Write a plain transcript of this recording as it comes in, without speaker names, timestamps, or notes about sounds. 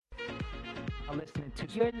You're listening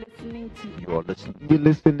to You're listening. You're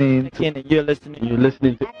listening to. Again, and you're listening You're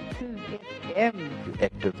listening to Active FM.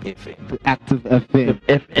 Active FM. Active FM.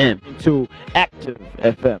 FM to Active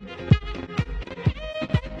FM.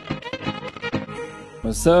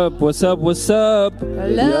 What's up? What's up? What's up?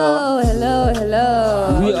 Hello, hello,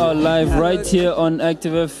 hello. We are live right here on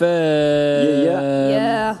Active FM.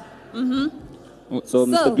 Yeah. So,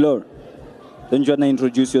 Mr. Glor, don't you want to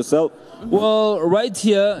introduce yourself? Well, right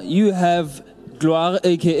here you have Gloire,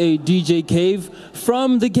 aka DJ Cave,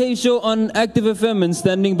 from the Cave Show on Active FM, and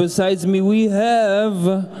standing beside me we have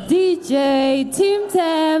DJ Tim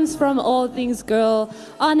Tams from All Things Girl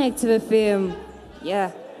on Active FM.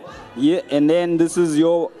 Yeah. Yeah, and then this is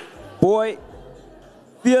your boy,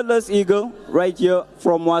 Fearless Eagle, right here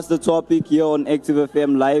from What's the Topic here on Active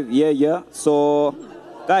FM Live. Yeah. So,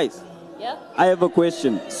 guys, Yeah. I have a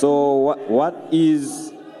question. So, what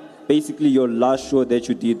is basically your last show that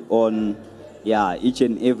you did on, each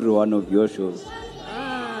and every one of your shows?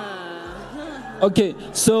 Okay,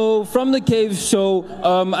 so from the Cave Show,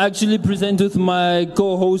 I actually present with my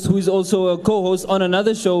co-host, who is also a co-host on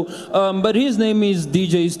another show, but his name is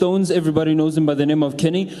DJ Stones. Everybody knows him by the name of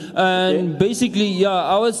Kenny. And basically,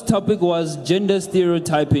 our topic was gender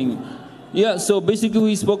stereotyping. Yeah, so basically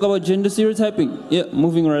we spoke about gender stereotyping. Yeah,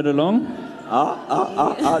 moving right along.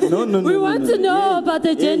 No. We want to know about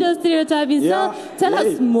the gender stereotyping. Yeah. So tell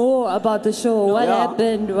us more about the show. What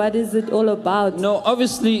happened? What is it all about? No,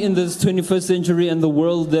 obviously in this 21st century and the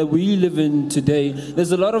world that we live in today,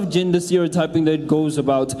 there's a lot of gender stereotyping that goes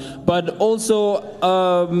about. But also,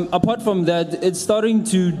 apart from that, it's starting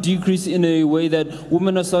to decrease in a way that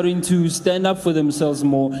women are starting to stand up for themselves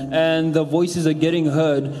more and the voices are getting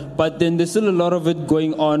heard. But then there's still a lot of it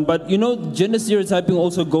going on. But you know, gender stereotyping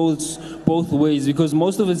also goes both ways, because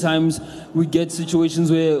most of the times we get situations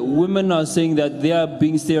where women are saying that they are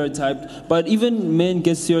being stereotyped, but even men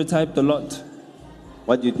get stereotyped a lot.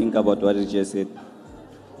 What do you think about what you just said?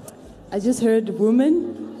 I just heard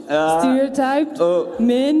women stereotyped,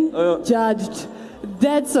 men judged.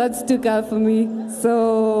 That's what stuck out for me.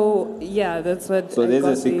 So yeah, that's what. So I there's a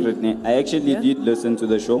got secret name. I actually did listen to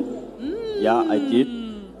the show. Yeah, I did.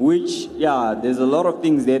 Which, there's a lot of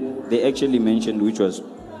things that they actually mentioned, which was,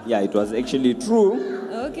 it was actually true.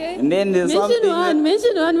 Okay. And then there's mention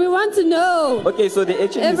one. We want to know. Okay, so they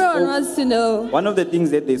actually Everyone wants to know. One of the things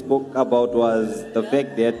that they spoke about was the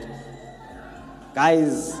fact that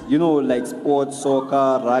guys, like sports,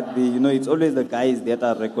 soccer, rugby, it's always the guys that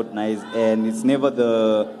are recognized, and it's never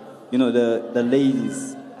the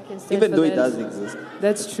ladies. I can stand Even for though it that. does exist.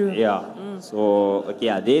 That's true. Yeah. So, okay,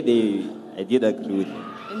 I did agree with you.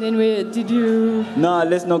 And then did you? No,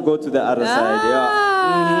 let's not go to the other side.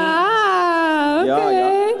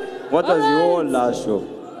 Okay. What was your last show?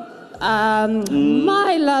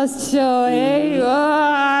 My last show, it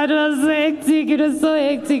was hectic. It was so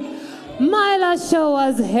hectic. My last show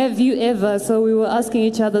was Have You Ever? So we were asking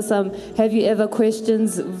each other some Have You Ever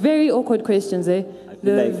questions. Very awkward questions, They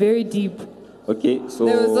were like- very deep. Okay, so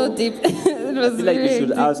They were so deep. It was I feel like you very should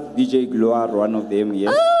deep. ask DJ Gloire one of them.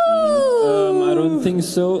 Yes. I don't think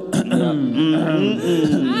so.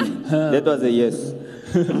 That was a yes.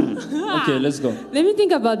 Okay, let's go. Let me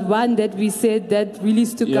think about one that we said that really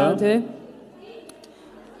stuck Yeah. out,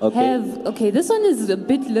 Okay. This one is a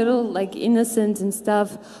bit little like innocent and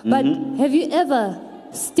stuff, but have you ever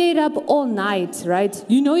stayed up all night, right?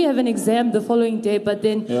 You know you have an exam the following day, but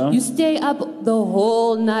then you stay up the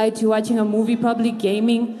whole night, you're watching a movie, probably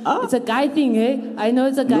gaming. It's a guy thing, I know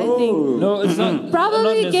it's a guy thing. No, it's not.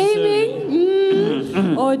 Probably not necessarily.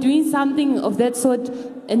 gaming, or doing something of that sort,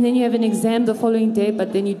 and then you have an exam the following day,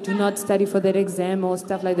 but then you do not study for that exam or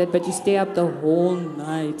stuff like that, but you stay up the whole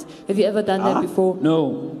night. Have you ever done that before?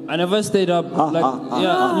 No, I never stayed up.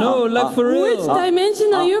 Like for real. Which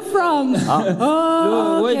dimension are you from?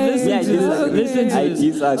 No, wait, okay. listen to this. Listen to I this.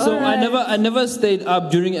 disagree. So Alright. I never stayed up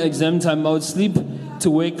during exam time. I would sleep to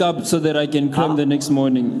wake up so that I can cram the next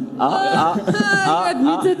morning. You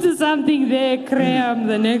admitted to something there, cram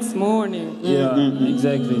the next morning. Yeah,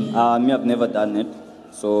 exactly. Me, I've never done it.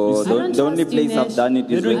 So don't the only trust you, place I've Nash. done it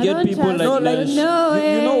Did is we when, get don't people trust like you. Nash? No,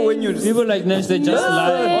 you know when you People like Nash, they just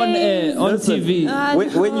lie on air, on Listen. TV.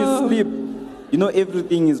 when you sleep,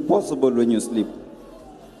 everything is possible when you sleep.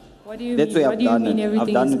 What do you That's mean? why What I've do you done mean it. everything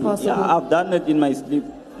I've done is it. possible? Yeah, I've done it in my sleep,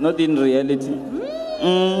 not in reality.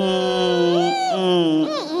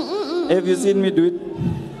 Have you seen me do it?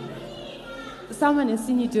 Someone has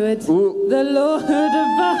seen you do it. Who? The Lord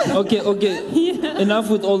above. Okay. Enough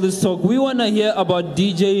with all this talk. We want to hear about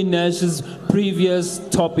DJ Nash's previous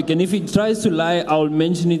topic. And if he tries to lie, I'll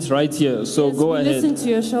mention it right here. So Yes, go we ahead. Listen to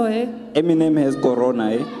your show, Eminem has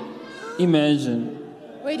corona, Imagine.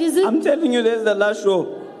 Wait, is it I'm telling you, that's the last show.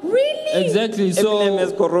 really? Exactly. So, Eminem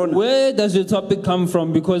has corona. where does your topic come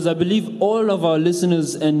from? Because I believe all of our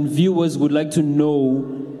listeners and viewers would like to know.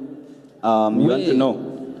 You want to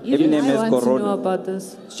know? Even Eminem I has want to know corona. about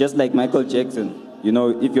this. It's just like Michael Jackson. You know,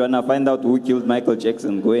 if you want to find out who killed Michael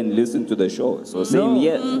Jackson, go and listen to the show. So same No.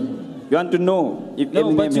 here. You want to know if No,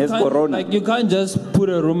 but Eminem you has can't, corona? like, you can't just put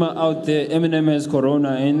a rumor out there, Eminem has corona,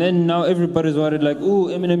 and then now everybody's worried, like, oh,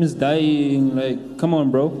 Eminem is dying. Like, come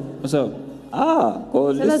on, bro. What's up?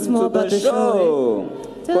 Go Tell us listen more to the about the show. show,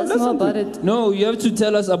 Tell Go us more listen to about it. No, you have to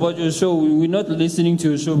tell us about your show. We're not listening to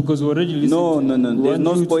your show because we're already listening. No, no, no. We There's want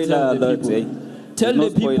no you to spoiler tell the alert, people. eh? Tell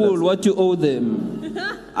There's the no people spoilers. what you owe them.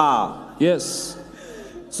 Yes.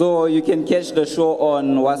 So you can catch the show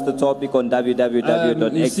on what's the topic on You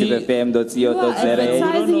see- You are www.activefm.co.za.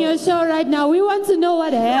 advertising your show right now. We want to know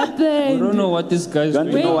what We happened. don't know what this guy's You want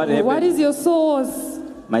to doing. know what happened? What is your source?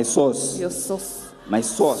 My sauce. Your sauce. My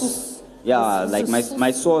sauce. Yeah, like my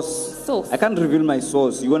sauce. Sauce. I can't reveal my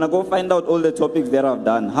sauce. You wanna go find out all the topics that I've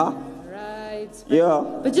done, huh? Right. Yeah.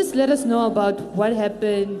 But just let us know about what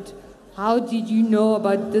happened. How did you know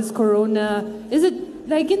about this corona? Is it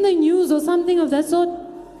like in the news or something of that sort?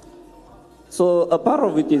 So a part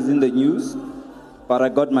of it is in the news, but I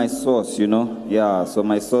got my sauce, you know. Yeah. So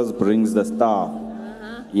my sauce brings the star.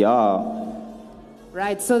 Yeah.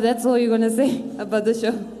 Right, so that's all you're gonna say about the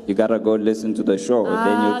show. You gotta go listen to the show,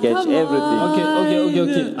 then you catch come everything. on.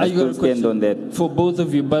 Okay. I I got a still stand on question that. for both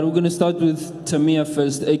of you, but we're gonna start with Tamia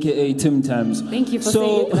first, aka Tim Tams. Thank you for So-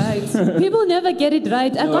 saying it right. People never get it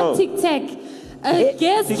right. I got No. Tic Tac. A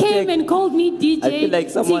guest Tic came Tac. and called me DJ I feel like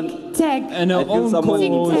someone- Tic Tac. And our I feel own someone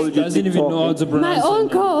co-host told you doesn't even TikTok, know how to My pronounce own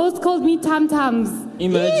it. co-host called me Tam Tams.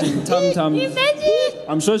 Imagine, Tam Tams. Imagine.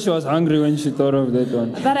 I'm sure she was hungry when she thought of that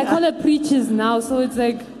one. But I call her preachers now, so it's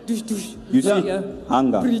like douche douche. You see, Yeah.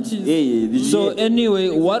 hunger. Preaches. Hey, did you So hear? anyway,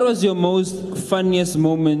 what was your most funniest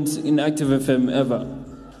moment in Active FM ever?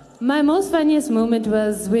 My most funniest moment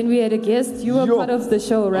was when we had a guest. You were Yo. part of the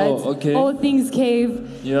show, right? Oh, okay. All Things Cave.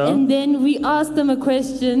 Yeah. And then we asked them a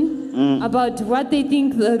question about what they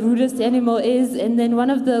think the rudest animal is. And then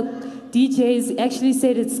one of the DJs actually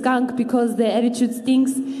said it's skunk because their attitude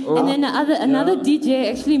stinks. And then another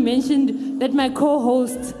DJ actually mentioned that my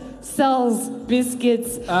co-host sells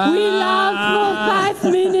biscuits. We laughed for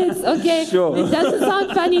 5 minutes. Okay. Sure. It doesn't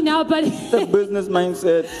sound funny now, but The business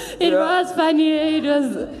mindset. it Yeah. was funny. It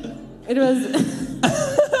was.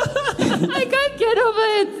 I can't get over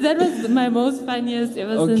it. That was my most funniest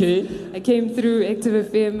ever Okay. since I came through Active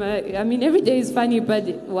FM. I mean, every day is funny, but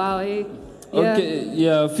wow. Yeah. Okay,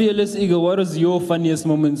 yeah, Fearless Eagle, what was your funniest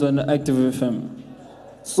moments on Active FM?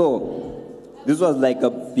 So, this was like a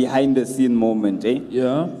behind the scene moment, eh?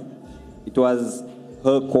 Yeah, It was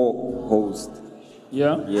her co-host.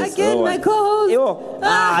 yeah. Yes, Again, her my one. co-host.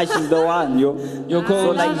 Yo, she's the one, yo. Your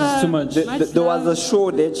co-host love is her. too much. There was a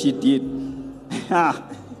show that she did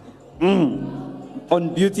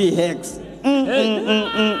on beauty hacks.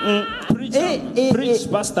 Preach,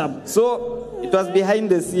 preach, bastard. So it was behind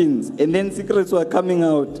the scenes, and then secrets were coming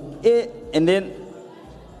out. And then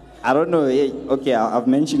I don't know. Okay, I've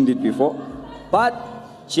mentioned it before, but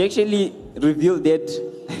she actually revealed that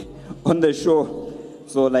on the show.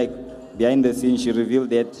 So like behind the scenes, she revealed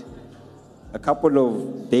that a couple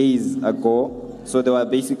of days ago. So they were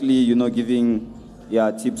basically, giving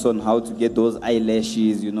tips on how to get those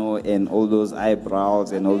eyelashes, and all those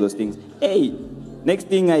eyebrows and all those things. Hey, next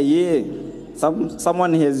thing I hear,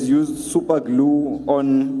 someone has used super glue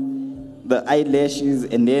on the eyelashes,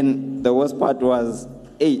 and then the worst part was,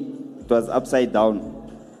 it was upside down.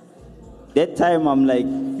 That time I'm like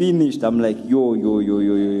finished. I'm like yo.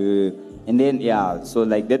 And then so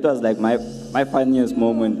like that was like my funniest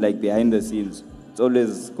moment, like behind the scenes. It's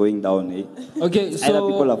always going down, eh? Okay, Either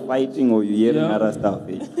people so are fighting or you're hearing Yeah. other stuff,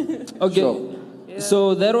 eh? okay, Sure.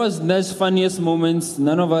 so that was Nash's funniest moments.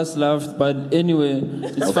 None of us laughed, but anyway,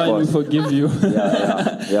 it's Of fine. We course. forgive you.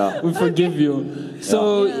 Yeah. We forgive you.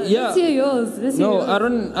 So yeah. Let's hear yours. Let's hear No,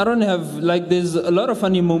 yours. I don't have, like, there's a lot of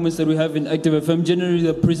funny moments that we have in Active FM. Generally,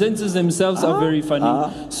 the presenters themselves are very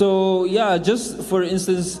funny. So, yeah, just for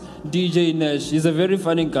instance, DJ Nash, he's a very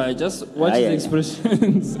funny guy. Just watch Aye, his aye.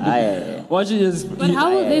 expressions. Aye. Watch his. But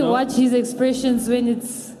how will they no? watch his expressions when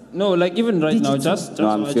it's No, like even right now, Digital. just No,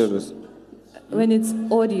 I'm watch. serious.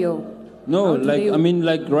 audio? No, How do like, they I mean,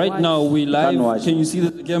 like right watch? now, we live. Can't watch. Can you see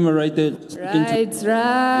the camera right there? Speaking to-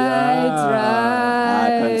 Right. I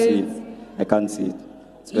can't see it. I can't see it.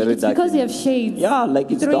 It's very It's dark. because you have shades. Yeah,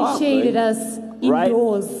 like it's Throwing dark, shade right? at us Right.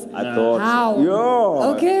 indoors. I thought. How?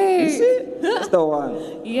 Yo. Okay. You see? That's the one.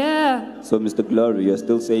 Yeah. So, Mr. Glory, you're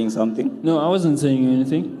still saying something? No, I wasn't saying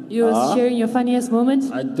anything. You were sharing your funniest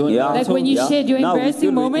moment? I don't. Yeah. I Like told- when you yeah. shared your Now we're embarrassing still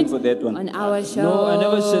waiting moment for that one. on our show. No, I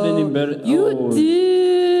never shared an embarrassing. You Oh.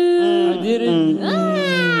 did. I didn't.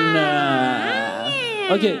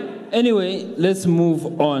 Nah. Okay. Anyway, let's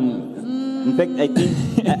move on. In fact,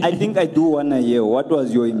 I think I do one a year. What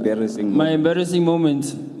was your embarrassing My moment? embarrassing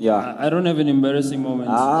moment. Yeah. I don't have an embarrassing moment.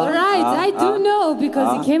 Right, I do know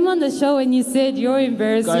because you came on the show and you said your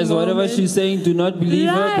embarrassing Guys, whatever moment. she's saying, do not believe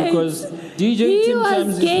her Right. because DJ He Tim was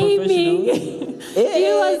Times is gaming. professional.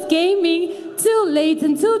 He was gaming till late,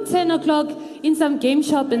 until 10 o'clock in some game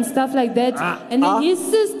shop and stuff like that. And then his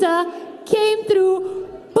sister came through,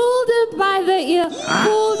 pulled him by the ear,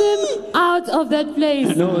 pulled him out of that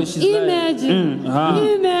place. No, she's lying. Imagine, Ah.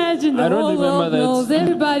 imagine, the I don't whole remember world that. knows,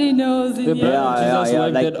 everybody knows. The in blood here. of Jesus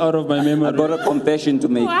wiped like- that out of my I memory. got a confession to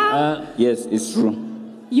make. Wow. Yes, it's true.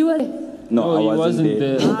 You were, No, Oh, I he wasn't, wasn't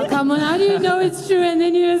there. there. come on, how do you know it's true? And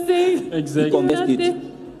then you're saying, Exactly. you're not Confessed it. there.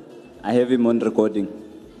 I have him on recording.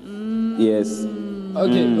 Yes.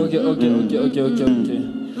 Okay.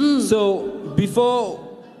 So before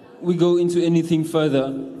we go into anything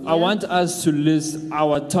further, I want us to list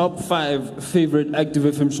our top 5 favorite Active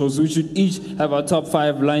FM shows. We should each have our top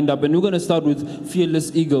 5 lined up, and we're going to start with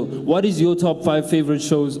Fearless Eagle. What is your top 5 favorite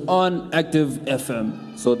shows on Active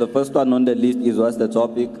FM? So the first one on the list is what's the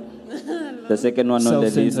topic. The second one on the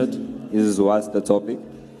list Self-centered. is what's the topic.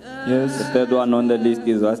 Yes. The third one on the list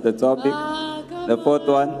is what's the topic. The fourth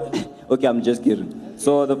one, okay, I'm just kidding.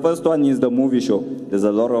 So the first one is the movie show. There's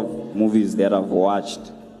a lot of movies that I've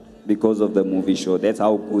watched because of the movie show. That's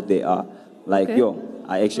how good they are. Like, Okay.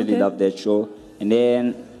 I actually Okay. love that show. And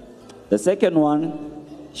then the second one,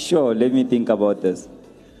 sure, let me think about this.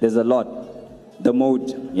 There's a lot. The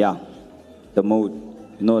Mode, yeah. The Mode.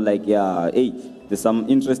 You know, like, yeah, hey, there's some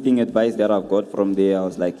interesting advice that I've got from there. I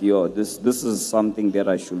was like, this is something that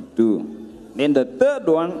I should do. Then the third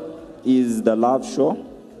one is the Love Show.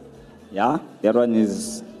 Yeah, that one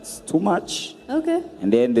is too much. Okay.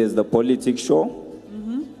 And then there's the Politics Show.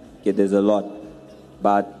 Okay, there's a lot.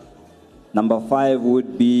 But number 5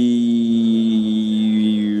 would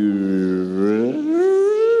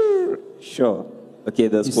be... Sure. Okay,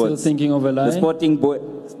 the You're still sports. thinking of a line?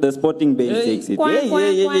 The sporting base Hey. takes it. Quack, Hey, quack,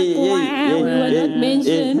 hey, quack, hey, hey, quack. hey, We were hey, not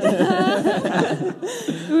mentioned.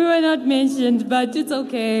 We were not mentioned, but it's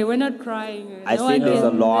okay. We're not crying. I No said one there's a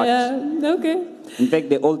can- lot. Yeah, okay. In fact,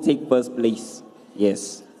 they all take first place.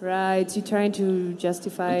 Yes. Right, you're trying to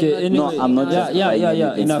justify. Okay, not anyway. No, I'm not being just- Yeah.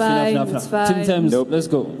 anything. Enough. It's fine. Tim Tams, Nope. let's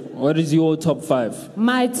go. What is your top 5?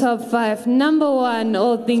 My top 5. Number 1,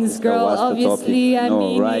 All Things Girl. what's the Obviously, topic? I No,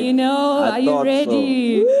 mean, right. you know, I are you thought so.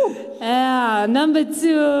 ready? Yeah. Number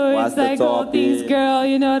 2, What's it's the like All Things topic? Girl.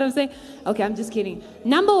 You know what I'm saying? Okay, I'm just kidding.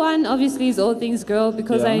 Number 1, obviously, is All Things Girl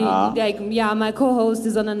because my co-host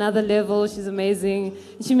is on another level. She's amazing.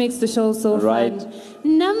 She makes the show so Right. fun.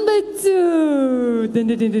 Number 2, dun,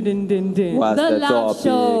 dun, dun, dun, dun, dun, dun. What's the the Love topic?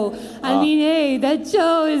 Show. I mean, hey, that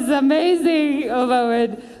show is amazing. Oh my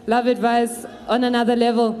word. Love advice on another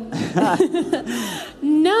level.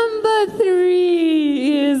 Number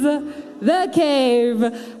 3 is The Cave.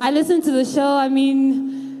 I listened to the show. I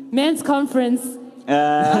mean, men's conference.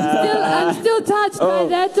 I'm still touched by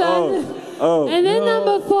that one. And then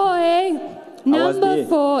number 4, Number there.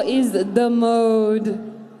 4 is The Mode.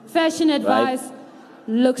 Fashion advice.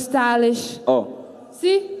 Look stylish. Oh,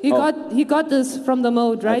 See, he got this from The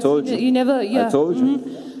Mode, right? told you. You never, yeah. I told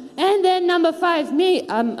you. And then number 5, me,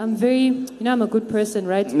 I'm very, I'm a good person,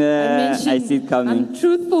 right? Nah, I see it coming. I'm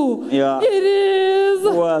truthful. Yeah. It is.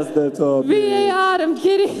 What's the topic? VAR, I'm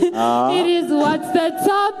kidding. It is what's the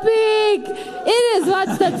topic. It is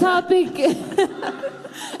what's the topic.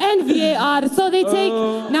 And VAR. So they take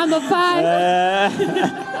number 5.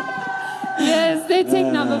 Yes, they take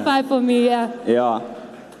number 5 for me, yeah.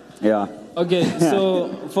 Yeah. Okay, so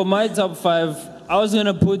for my top 5, I was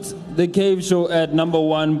gonna put The Cave Show at number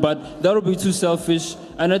 1, but that would be too selfish.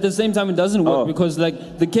 And at the same time, it doesn't work because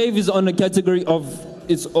like The Cave is on a category of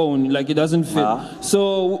its own, like it doesn't fit.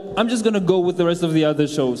 So I'm just gonna go with the rest of the other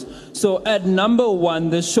shows. So at number 1,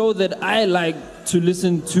 the show that I like to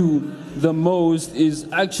listen to the most is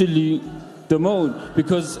actually The Mode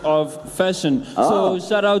because of fashion. So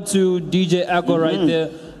shout out to DJ Akko right there.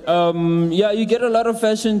 You get a lot of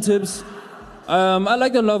fashion tips. I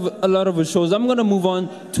like a lot of the shows. I'm gonna move on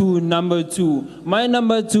to number 2. My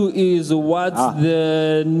number 2 is What's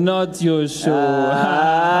the Not Your Show.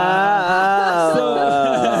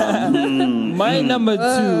 My number 2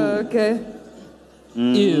 Okay.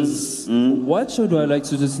 is what show do I like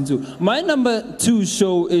to listen to? My number 2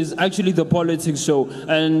 show is actually the politics show.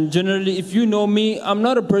 And generally, if you know me, I'm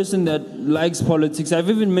not a person that likes politics. I've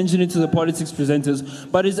even mentioned it to the politics presenters.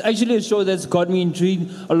 But it's actually a show that's got me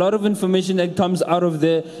intrigued. A lot of information that comes out of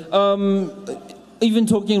there. Even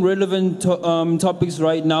talking relevant topics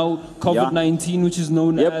right now, COVID-19, which is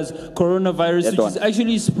known as coronavirus, which is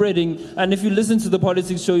actually spreading. And if you listen to the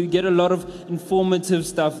politics show, you get a lot of informative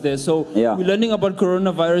stuff there. So we're learning about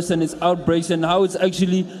coronavirus and its outbreaks and how it's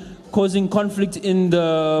actually causing conflict in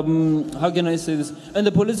the, how can I say this, in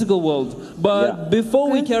the political world. But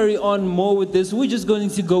before we carry on more with this, we're just going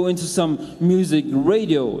to go into some music.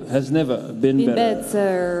 Radio has never been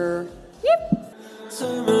better.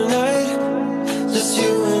 Summer night, just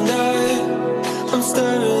you and I. I'm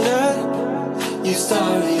staring at you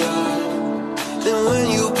starry eyed. And when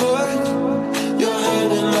you put your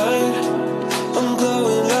hand in mine, I'm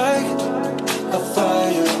glowing like a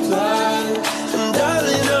firefly. And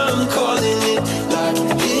darling, I'm calling it like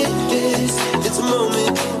it is. It's a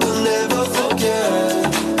moment we'll never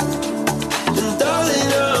forget. And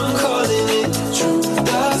darling, I'm calling it true.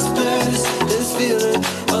 That's best. This feeling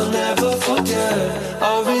I'll never forget.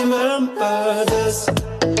 I'll remember this.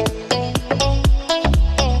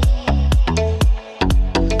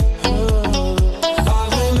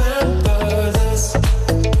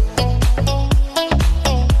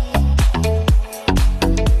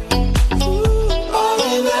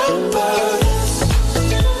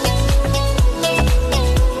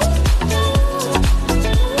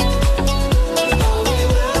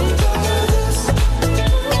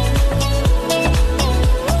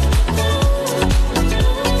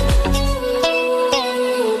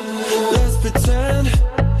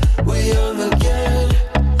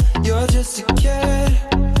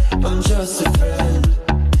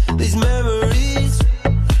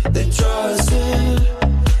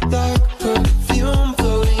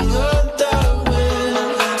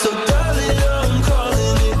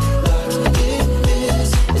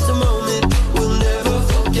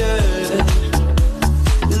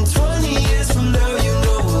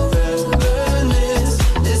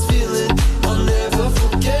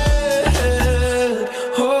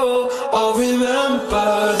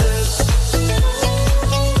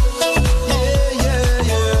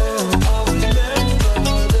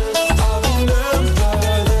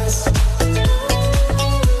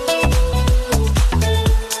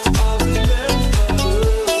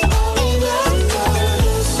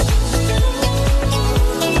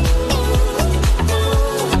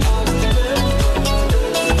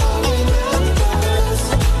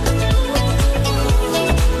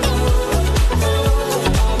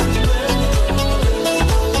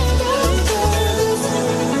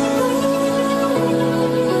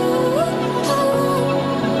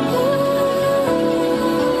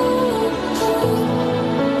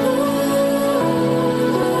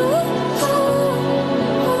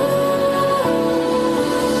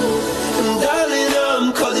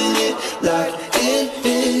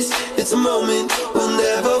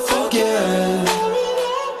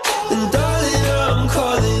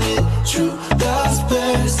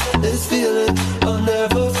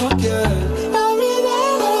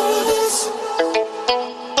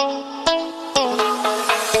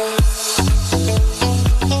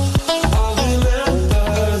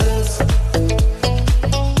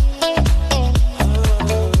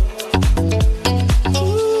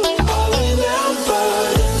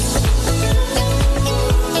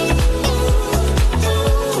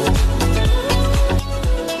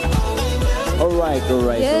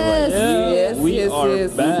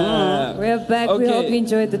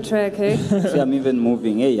 Enjoyed the track, hey? See, I'm even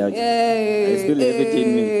moving. Hey, I still have it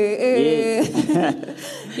in me.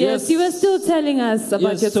 Yes, you were still telling us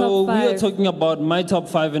about your top 5. So we are talking about my top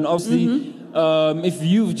 5, and obviously, if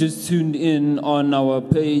you've just tuned in on our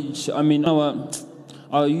page, I mean our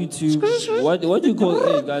YouTube, what do you call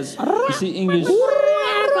it, hey guys? You see English?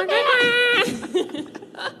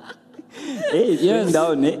 Hey, yes.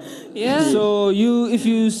 Down, eh? Yeah. So if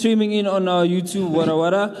you streaming in on our YouTube,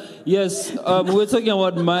 yes, we're talking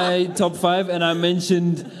about my top 5, and I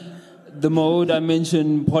mentioned the mode, I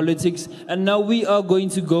mentioned politics, and now we are going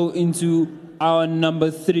to go into our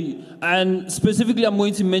number 3. And specifically, I'm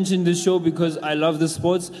going to mention this show because I love the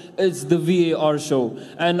sports. It's the VAR show.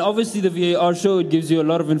 And obviously, the VAR show, it gives you a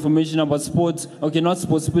lot of information about sports. Okay, not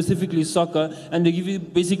sports, specifically soccer. And they give you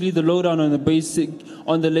basically the lowdown on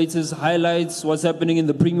the latest highlights, what's happening in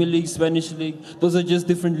the Premier League, Spanish League. Those are just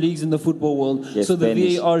different leagues in the football world. Yes, so the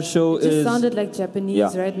Spanish. VAR show it just sounded like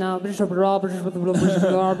Japanese right now. The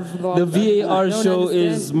VAR show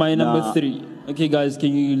is my number 3. Okay, guys,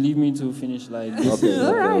 can you leave me to finish like this? Okay,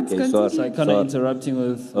 All right, okay, continue. It's like kind of interrupting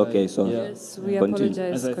with. Okay, like, so- yeah. Yes, we Continue.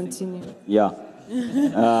 apologize. As I think. Continue. Yeah.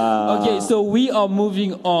 Okay, so we are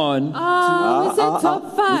moving on. Oh, we said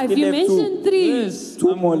top 5. still You have mentioned 3. Yes,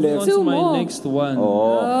 Two I'm more moving left. on to Two my more. next one.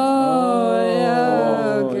 Oh,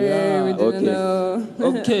 yeah. Okay, yeah. we didn't Okay.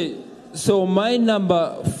 know. Okay, so my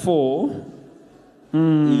number 4.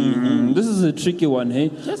 This is a tricky one,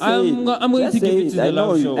 hey? I'm going to give it to the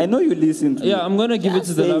love show. I know you listen to Yeah, I'm going to give it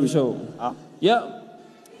to the say love it. show. Ah. Yeah.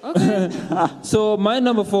 Okay. So my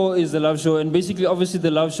number 4 is the love show, and basically, obviously, the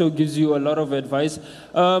love show gives you a lot of advice.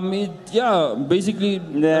 Basically, a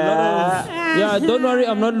lot of, don't worry,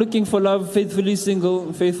 I'm not looking for love. Faithfully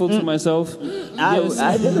single, faithful to myself. Yes,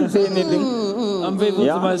 I didn't say anything. I'm faithful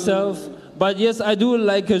Yeah. to myself. But yes, I do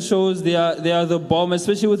like her shows. They are the bomb,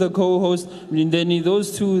 especially with the co-host Mlindeni.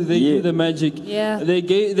 Those two, they Yeah. do the magic. Yeah.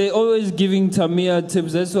 They always giving Tamia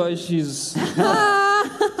tips. That's why she's.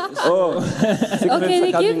 Oh, secrets Okay, are they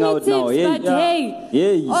give coming me out tips, now. Yeah. but hey,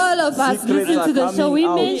 Yeah. all of us Secrets listen are to the show. coming We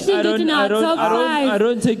out. mentioned it in our top 5. I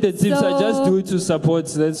don't take the tips. I just So- do it to support.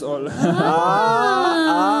 That's all.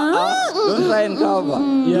 Don't try and cover.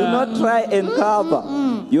 Do Yeah. not try and cover.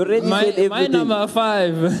 You already said my everything. number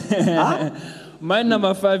 5. My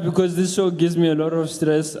number 5, because this show gives me a lot of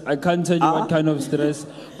stress. I can't tell you what kind of stress,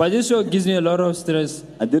 but this show gives me a lot of stress.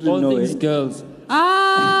 I didn't all know things it. girls.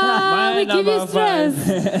 Ah, My we give you number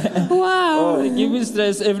stress. Wow. They give me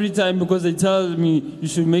stress every time because they tell me you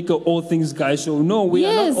should make an all things guy show. No, we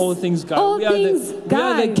are Yes, not all things guy. All we are Things we are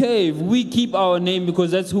Guy. the cave. We keep our name because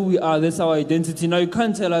that's who we are. That's our identity. Now you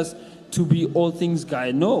can't tell us to be all things guy.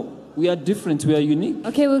 No, we are different. We are unique.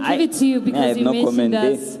 Okay, we'll give I- it to you I because have you no mentioned comment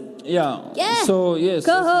there. us. Yeah. Yeah. So yes,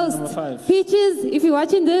 that's Co-host number 5. Peaches, if you're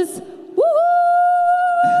watching this, woohoo!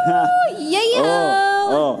 Yeah.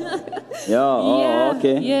 Oh, Yeah,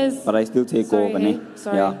 okay. yes. But I still take Sorry, over, hey. ne?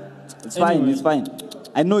 Sorry. Yeah. It's fine, Anyway. it's fine.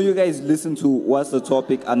 I know you guys listen to What's the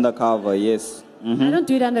Topic Undercover, yes. I don't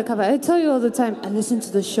do it undercover. I tell you all the time, I listen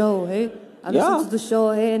to the show, hey? I listen Yeah. to the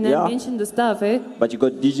show, hey? And Yeah. I mention the stuff, hey? But you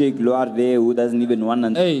got DJ Gloire there who doesn't even want to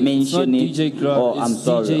Hey, it's not mention it. DJ Gloire, Oh, I'm it's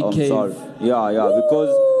sorry, DJ I'm Cave. sorry. Yeah, because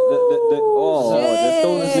the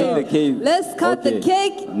stones in the cave. Let's cut the Okay.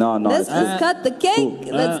 cake. No, Let's it's cut the cake.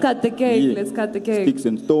 Cool. Let's cut the cake. Yeah. Let's cut the cake. Sticks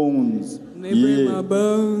and stones. Yeah.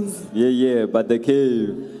 bones. Yeah, but the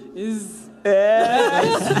cave. Is What we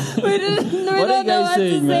are you don't know guys what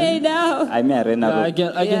saying, to say man? now. I mean, I ran out Yeah,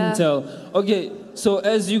 of- I Yeah. can tell. Okay, so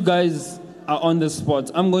as you guys are on the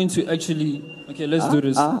spot, I'm going to actually. Okay, let's do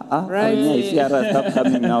this. Right. Yeah, you see Ara stop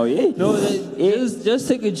coming now, yeah? No, Eh? just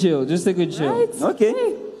take a chill. Just take a chill. Right? Okay.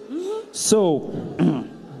 So,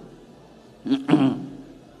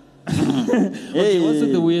 Hey. what's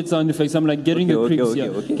with the weird sound effects? I'm like getting the Okay, creeps okay,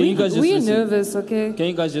 here. okay. Can you guys just We're listen? nervous, okay? Can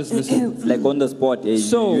you guys just listen? It's like on the spot, eh?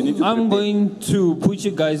 So, you need to I'm prepare. going to put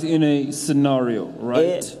you guys in a scenario, right?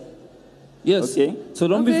 Eh. Yes. Okay. So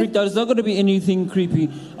don't be Okay. freaked out. It's not going to be anything creepy.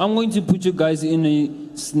 I'm going to put you guys in a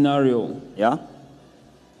scenario. Yeah?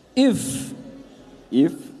 If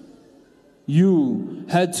If? you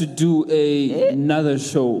had to do another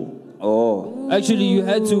show, Oh. actually you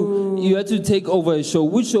had to take over a show,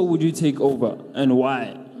 which show would you take over and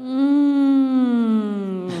why?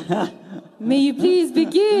 May you please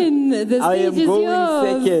begin. The I am stage is going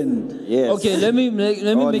yours. second. Yes. Okay, let me make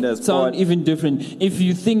On it the sound spot. even different.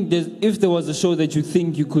 If there was a show that you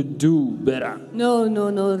think you could do better. No.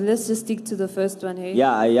 Let's just stick to the first one, hey?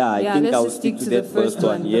 Yeah, I think let's I'll just stick to the that first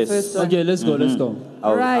one. the Yes. first one. Okay, let's go. Let's go.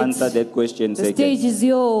 I'll Right. answer that question The second. stage is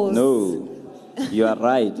yours. No. You are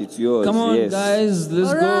right. It's yours. Come on, yes. guys, let's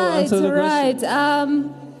All go right, answer the all question. right.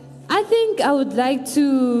 I think I would like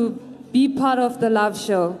to be part of the love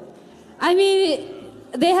show. I mean,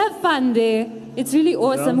 they have fun there. It's really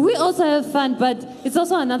awesome. Yeah. We also have fun, but it's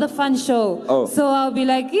also another fun show. Oh. So I'll be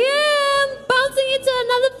like, yeah, I'm bouncing into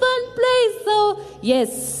another fun place. So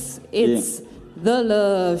yes, it's the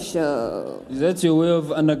love show. Is that your way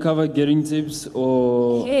of undercover getting tips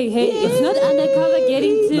or? Hey, it's not undercover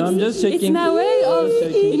getting tips. No, I'm just checking. It's my way of,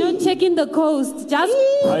 Just checking. checking the coast. Just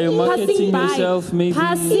Are you marketing passing by, yourself, maybe?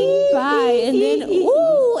 Passing by, and then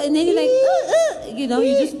and then you're like,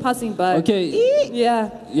 you're just passing by. Okay, Yeah.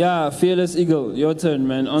 yeah, fearless eagle, your turn,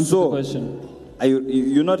 man. Answer the So- question. Are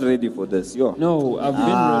you're not ready for this? You're. No, I've been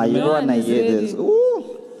Ah, ready, you man. don't want to Man is hear ready. this. Ooh.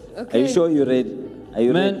 Okay. Are you sure you're ready? Are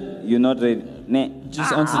you Man. ready? You're not ready. Nah.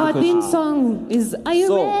 Just answer the Our question. theme song is "Are you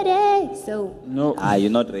So- ready?" So No. You're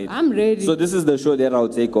not ready. I'm ready. So this is the show that I'll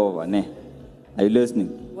take over. Nah. Are you listening?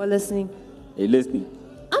 We're listening. Are you listening?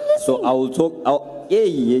 I'm listening. So I will talk.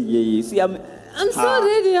 Yeah. See, I'm so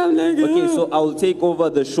ready. I'm like, Okay, so I'll take over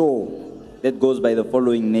the show that goes by the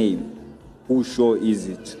following name: whose show is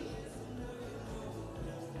it?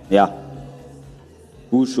 Yeah.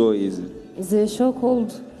 Whose show is it? Is there a show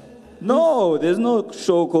called? No, there's no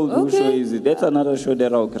show called Whose Show Okay. Is It? That's another show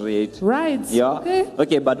that I'll create. Right. Yeah. Okay.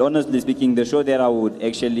 Okay, but honestly speaking, the show that I would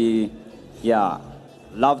actually,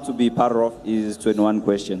 love to be part of is 21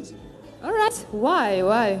 Questions. All right.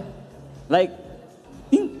 Why? Like,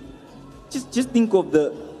 just think of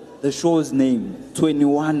the show's name,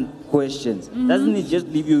 21 Questions. Mm-hmm. Doesn't it just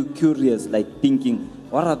leave you curious, like thinking,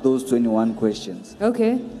 what are those 21 questions?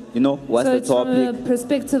 Okay. You know, what's so the it's from a topic?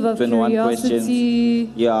 perspective of 21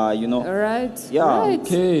 curiosity. Yeah, you know. All right. Yeah. Right.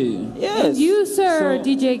 Okay. Yes. And you, sir, So-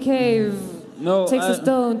 DJ Cave, No, takes a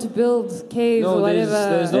stone to build caves or no,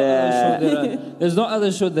 whatever. there's no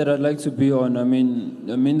other show that I'd like to be on. I mean,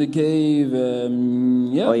 I'm in the cave.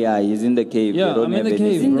 Yeah. Oh yeah, he's in the cave. Yeah, They don't I'm in have the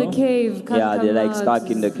cave. anything. in the bro. cave. Can't Yeah, they're come like out. stuck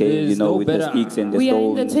in the cave, There's you know, no with the better- sticks and the We are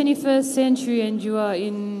in stones. the 21st century and you are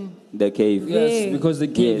in The cave. Yes, Yeah. because the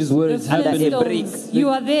cave Yes. is where the it's happening. a brick. Flintstones. You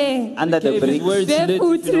are there. Under the Cave is bricks. where it's lit,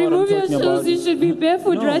 Barefoot. if you know what I'm Remove your talking shoes. about. You should be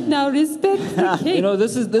barefoot No. right now. Respect the cave. You know,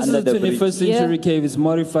 this is Under the the 21st bridge. century Yeah. cave. It's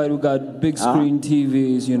modified. We got big screen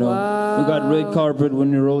TVs. You know, we got red carpet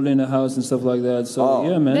when you roll in the house and stuff like that. So Oh.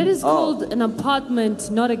 yeah, man. That is called an apartment,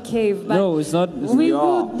 not a cave. But no, it's not. It's, we Yeah.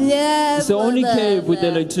 would, yeah, it's the only cave with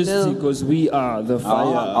electricity No. because we are the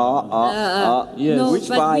fire. Yes. No, Which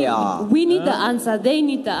but fire? We need the answer. They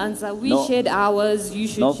need the answer. We No. shared ours. You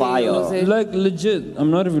should No share fire. yours. eh? Like legit,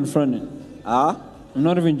 I'm not even fronting. Ah? I'm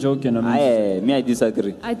not even joking. I mean, I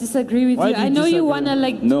disagree. I disagree with Why you. do you I know you disagree? wanna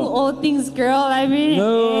like No. do all things, girl. I mean,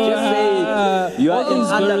 no, Just say you are all in these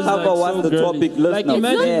girls undercover. like What's so the girly. topic? Let's Like not It's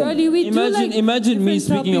not fair. girly. We do like imagine me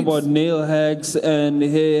different speaking topics. about nail hacks and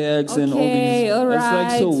hair hacks and all Okay, these. all right. It's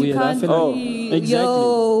like so You weird. I can't feel like, be, exactly.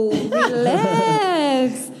 Yo,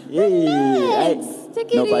 relax. Relax.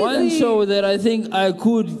 Take it No, but- easy. One show that I think I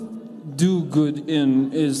could do good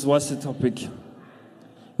in is What's the Topic?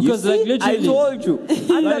 Because You like see? literally, I told you.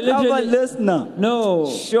 Undercover literally- listener. no.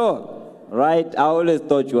 Sure. Right? I always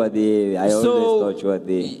thought you were there. I always So- thought you were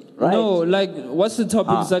there. Right? No, like, what's the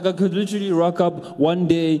topic? It's like I could literally rock up one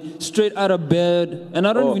day, straight out of bed, and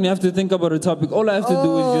I don't Oh. even have to think about a topic. All I have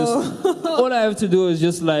to do is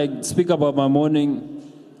just like speak about my morning,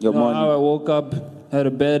 Your you know, morning. how I woke up, had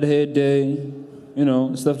a bad hair day, you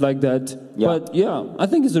know, stuff like that. Yeah. But yeah, I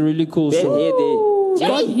think it's a really cool Bad show. hair day. It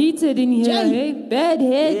got heated in here, hey? Bad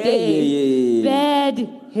hair Yeah, day. yeah. Bad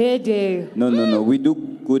hair day. No. We do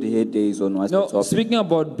good hair days on What's the No, Topic. speaking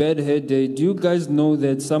about bad hair day, do you guys know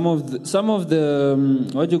that some of the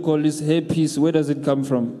what do you call this hair piece? Where does it come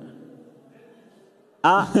from?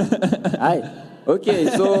 Aye. Okay,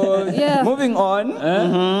 so Yeah. moving on.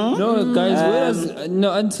 No, guys,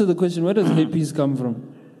 answer the question. Where does hair piece come from?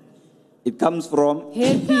 It comes from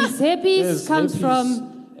Hairpiece. Hairpiece Yes, comes hairpiece. from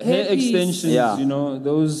Hair hairpiece. extensions, Yeah. you know,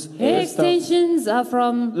 those Hair stuff. extensions are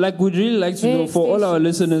from. Like, we'd really like to Hair know for all our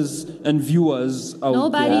extensions. listeners and viewers out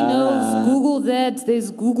Nobody there. knows. Google that.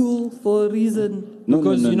 There's Google for a reason.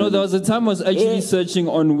 Because, you know, there was a time I was actually Eh. searching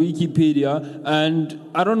on Wikipedia, and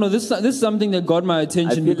I don't know, this is something that got my I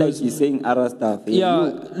attention feel like because. he's saying other stuff.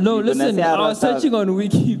 Yeah, no, you're gonna listen, say I other was stuff. searching on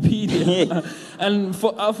Wikipedia. And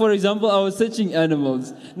for example, I was searching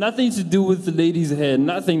animals. Nothing to do with the lady's hair.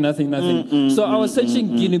 Nothing. So I was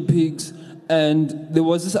searching guinea pigs. And there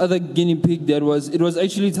was this other guinea pig it was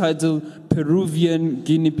actually titled Peruvian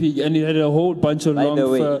guinea pig, and it had a whole bunch of By long the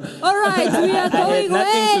way. fur. All right, we are going nothing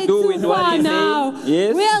to way do too with what far he's now. saying.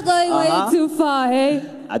 Yes. We are going way too far, hey?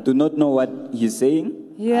 I do not know what he's saying.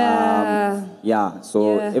 Yeah.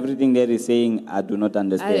 So Yeah. everything that he's saying, I do not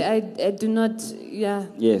understand. I do not, yeah.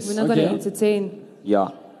 Yes. We're not going to Okay. entertain. Yeah.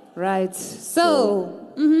 Right. So,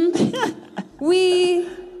 we.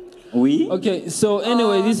 Okay, so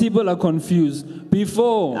anyway, these people are confused.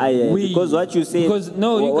 Before yeah, we, because what you said- because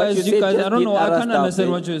no, you what guys, you said I just don't did know, I other can't stuff, understand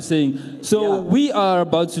eh? what you're saying. So Yeah. we are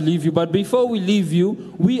about to leave you, but before we leave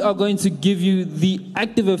you, we are going to give you the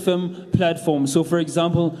Active FM platform. So, for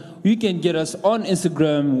example, you can get us on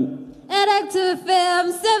Instagram. At Active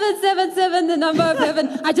FM 777, the number of heaven.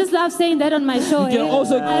 I just love saying that on my show. You can hey?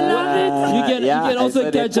 also I love it. you can yeah, you can I also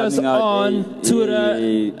saw that catch us coming out, on eh, Twitter.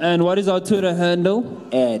 eh. And what is our Twitter handle?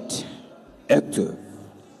 At Active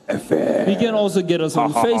FM. You can also get us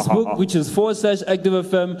on Facebook, which is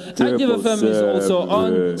 /ActiveFM. Active FM is also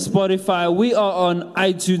on Spotify. We are on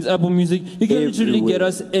iTunes, Apple Music. You can literally get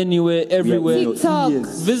us anywhere, everywhere. TikTok.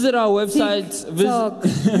 Visit our website. TikTok.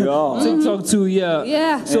 Yeah. TikTok too, yeah.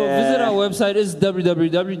 Yeah. So visit our website is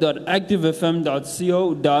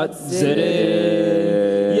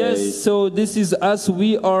www.activefm.co.za. Yes, so this is us.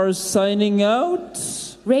 We are signing out.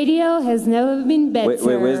 Radio has never been better. Wait,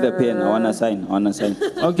 where's the pen? I wanna sign.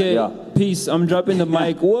 Okay, Yeah. peace. I'm dropping the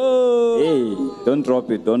mic. Whoa. Hey, don't drop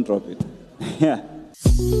it. Yeah.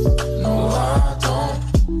 No, I don't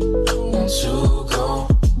want to go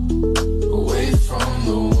away from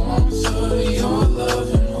the warmth of your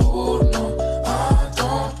love and hold. No, I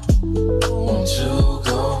don't want to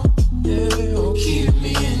go. Yeah, oh, keep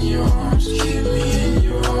me in your arms, keep me in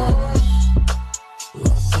your arms.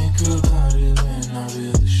 Well, I think about it when I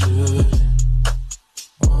really shouldn't.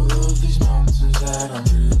 All of these mountains that I'm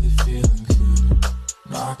really feeling good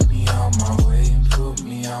knock me out my way and put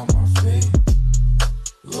me out my fate.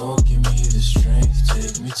 Lord, give me the strength,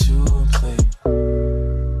 take me to a place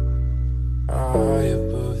high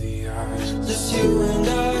above the eyes. Just you and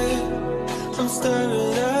I'm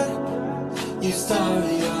staring at you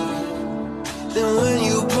starry-eyed. Then when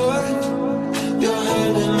you put your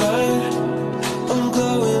hand in mine, I'm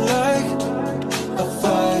glowing like a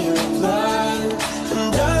firefly.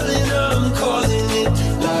 And darling, I'm calling it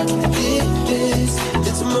like it is.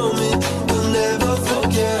 It's a moment we'll never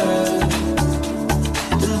forget.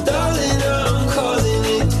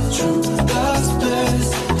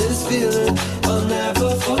 I'll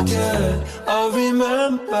never forget. I'll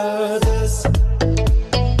remember this.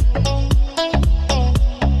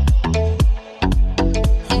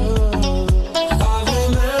 I'll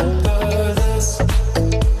remember this.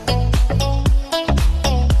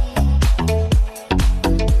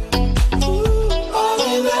 I'll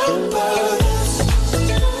remember this.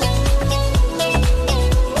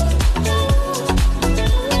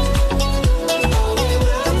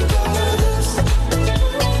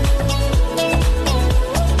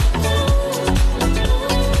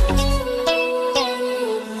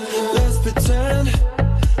 Let's pretend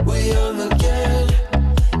we're young again.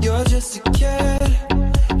 You're just a kid,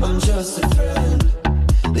 I'm just a